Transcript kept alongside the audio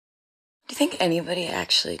think anybody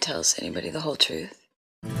actually tells anybody the whole truth?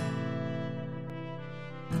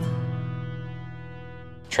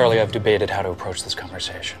 Charlie, I've debated how to approach this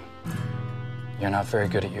conversation. You're not very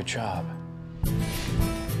good at your job.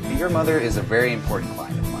 Your mother is a very important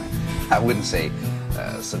client of mine. I wouldn't say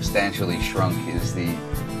substantially shrunk is the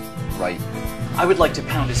right... I would like to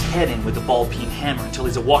pound his head in with a ball-peen hammer until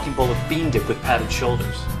he's a walking bowl of bean dip with padded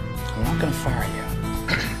shoulders. I'm not going to fire you.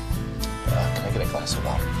 Can I get a glass of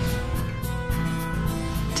water?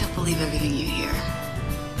 Don't believe everything you hear.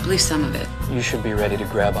 Believe some of it. You should be ready to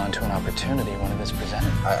grab onto an opportunity when it is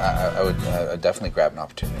presented. I would definitely grab an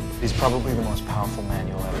opportunity. He's probably the most powerful man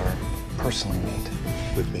you'll ever personally meet.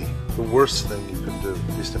 With me, the worst thing you can do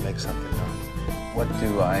is to make something up. What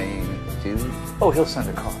do I do? Oh, he'll send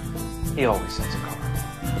a car. He always sends a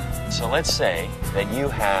car. So let's say that you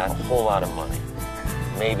had a whole lot of money,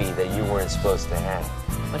 maybe that you weren't supposed to have.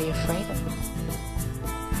 What are you afraid of?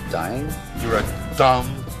 Dying? You're a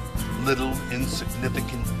dumb, little,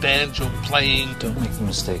 insignificant banjo-playing... Don't make the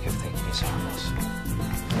mistake of thinking he's harmless.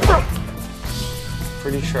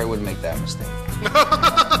 Pretty sure I wouldn't make that mistake.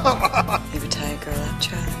 Maybe tie a girl up,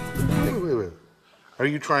 Charlie. Wait. Are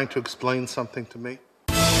you trying to explain something to me?